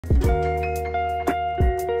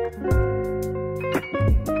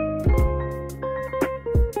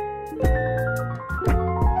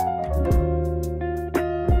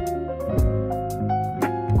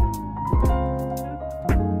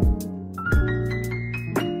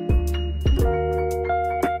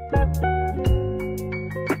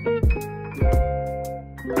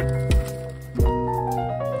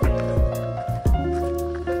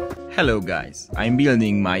Hello guys, I'm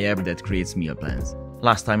building my app that creates meal plans.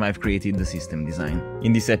 Last time I've created the system design.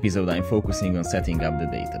 In this episode I'm focusing on setting up the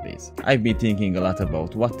database. I've been thinking a lot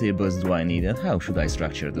about what tables do I need and how should I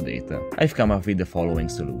structure the data. I've come up with the following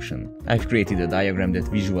solution. I've created a diagram that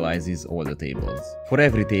visualizes all the tables. For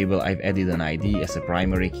every table I've added an ID as a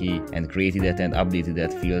primary key and created it and updated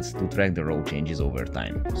that fields to track the row changes over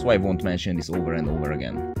time. So I won't mention this over and over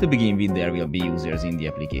again. To begin with, there will be users in the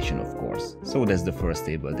application, of course. So that's the first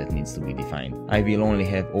table that needs to be defined. I will only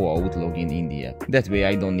have OAuth login in the app. That way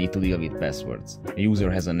I don't need to deal with passwords. A user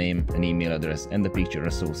has a name, an email address and a picture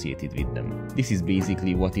associated with them. This is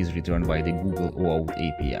basically what is returned by the Google OAuth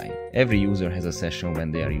API. Every user has a session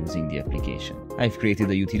when they are using the application. I've created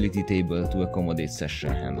a utility table to accommodate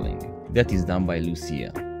session handling. That is done by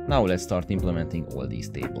Lucia. Now let's start implementing all these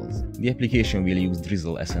tables. The application will use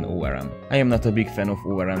Drizzle as an ORM. I am not a big fan of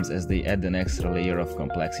ORMs as they add an extra layer of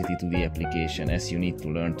complexity to the application as you need to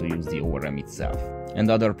learn to use the ORM itself. And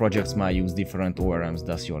other projects might use different ORMs,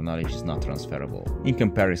 thus your knowledge is not transferable. In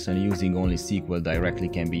comparison, using only SQL directly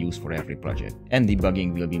can be used for every project, and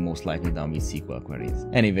debugging will be most likely done with SQL queries.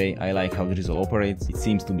 Anyway, I like how Drizzle operates, it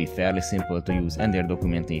seems to be fairly simple to use and their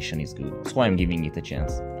documentation is good, so I'm giving it a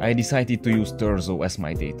chance. I decided to use Turso as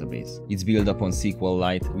my database. It's built upon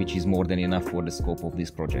SQLite, which is more than enough for the scope of this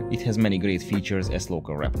project. It has many great features as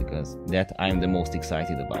local replicas, that I'm the most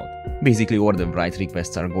excited about. Basically all the write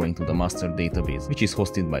requests are going to the master database, which is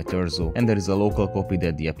hosted by Turso, and there is a local copy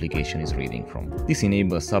that the application is reading from. This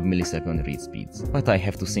enables sub-millisecond read speeds, but I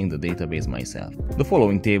have to sync the database myself. The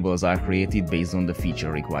following tables are created based on the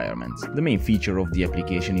feature requirements. The main feature of the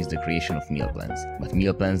application is the creation of meal plans, but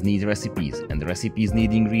meal plans need recipes, and recipes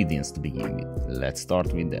need ingredients to begin with. Let's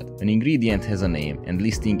start with that. An ingredient has a name and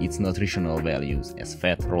listing its nutritional values as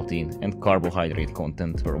fat, protein, and carbohydrate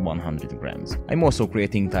content per 100 grams. I'm also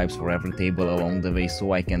creating types for every table along the way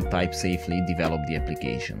so I can type safely, develop the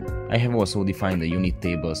application. I have also defined a unit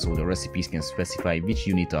table so the recipes can specify which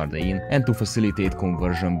unit are they in and to facilitate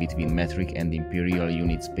conversion between metric and imperial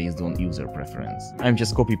units based on user preference. I'm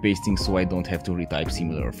just copy-pasting so I don't have to retype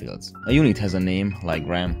similar fields. A unit has a name like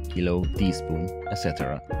gram, kilo, teaspoon,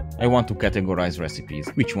 etc. I want to categorize recipes,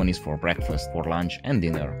 which one is for breakfast, for lunch and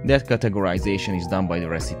dinner. That categorization is done by the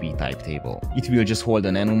recipe type table. It will just hold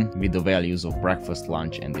an enum with the values of breakfast,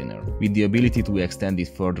 lunch and dinner, with the ability to extend it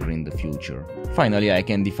further in the future. Finally, I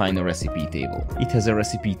can define a recipe table. It has a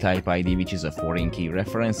recipe type ID which is a foreign key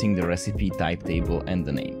referencing the recipe type table and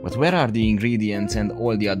the name. But where are the ingredients and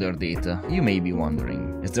all the other data, you may be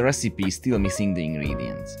wondering, as the recipe is still missing the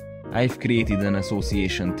ingredients. I've created an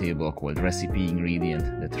association table called recipe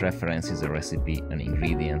ingredient that references a recipe, an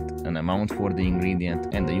ingredient, an amount for the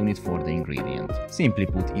ingredient and a unit for the ingredient. Simply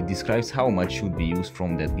put, it describes how much should be used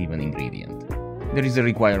from that given ingredient. There is a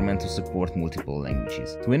requirement to support multiple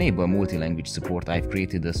languages. To enable multi-language support, I've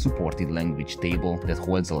created a supported language table that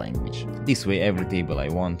holds a language. This way every table I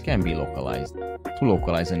want can be localized. To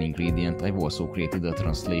localize an ingredient, I've also created a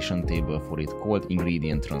translation table for it called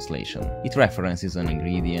ingredient translation. It references an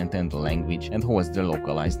ingredient and the language and holds the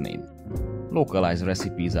localized name. Localized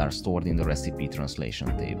recipes are stored in the recipe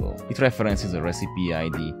translation table. It references a recipe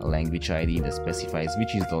ID, a language ID that specifies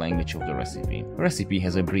which is the language of the recipe. A recipe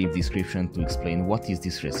has a brief description to explain what is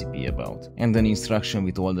this recipe about, and an instruction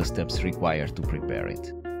with all the steps required to prepare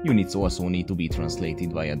it. Units also need to be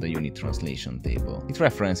translated via the unit translation table. It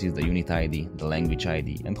references the unit ID, the language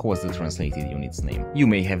ID, and holds the translated unit's name. You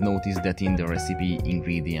may have noticed that in the recipe,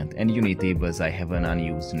 ingredient, and unit tables I have an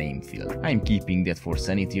unused name field. I'm keeping that for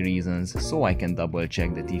sanity reasons, so I can double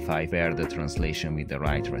check that if I pair the translation with the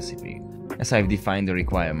right recipe. As I've defined the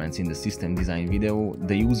requirements in the system design video,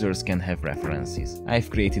 the users can have references. I've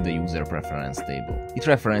created a user preference table. It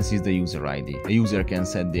references the user ID. A user can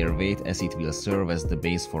set their weight as it will serve as the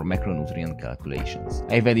base for macronutrient calculations.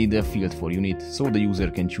 I've added a field for unit so the user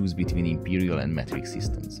can choose between imperial and metric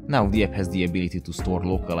systems. Now the app has the ability to store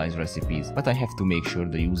localized recipes, but I have to make sure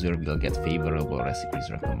the user will get favorable recipes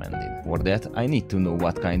recommended. For that, I need to know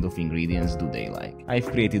what kind of ingredients do they like. I've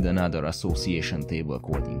created another association table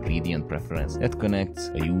called ingredient preference that connects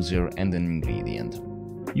a user and an ingredient.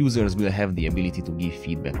 Users will have the ability to give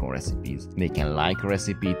feedback on recipes. They can like a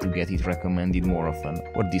recipe to get it recommended more often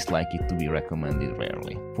or dislike it to be recommended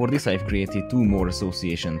rarely. For this I've created two more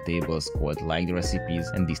association tables called liked recipes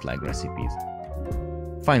and disliked recipes.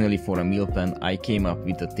 Finally, for a meal plan, I came up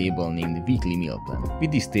with a table named Weekly Meal Plan.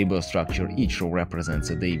 With this table structure, each row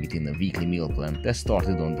represents a day within a weekly meal plan that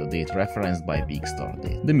started on the date referenced by week start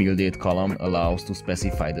date. The meal date column allows to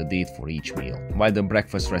specify the date for each meal, while the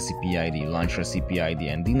breakfast recipe ID, lunch recipe ID,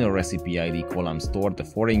 and dinner recipe ID columns store the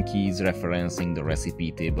foreign keys referencing the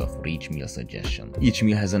recipe table for each meal suggestion. Each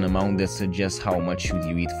meal has an amount that suggests how much should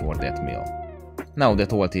you eat for that meal. Now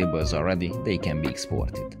that all tables are ready, they can be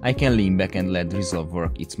exported. I can lean back and let Drizzle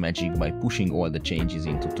work its magic by pushing all the changes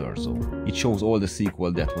into Turso. It shows all the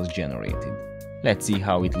SQL that was generated. Let's see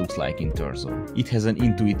how it looks like in Turso. It has an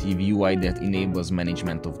intuitive UI that enables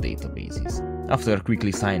management of databases. After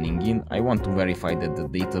quickly signing in, I want to verify that the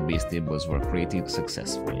database tables were created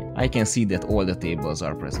successfully. I can see that all the tables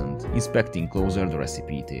are present. Inspecting closer the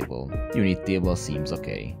recipe table. Unit table seems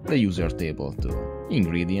okay. The user table too.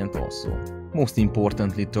 Ingredient also. Most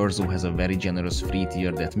importantly, Turso has a very generous free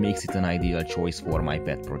tier that makes it an ideal choice for my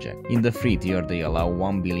pet project. In the free tier they allow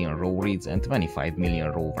 1 billion row reads and 25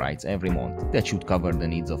 million row writes every month. That should cover the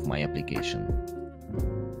needs of my application.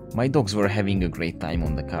 My dogs were having a great time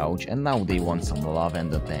on the couch and now they want some love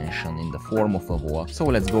and attention in the form of a walk, so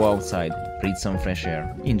let's go outside, breathe some fresh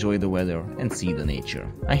air, enjoy the weather and see the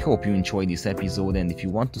nature. I hope you enjoyed this episode, and if you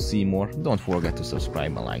want to see more, don't forget to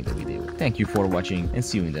subscribe and like the video. Thank you for watching and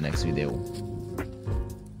see you in the next video.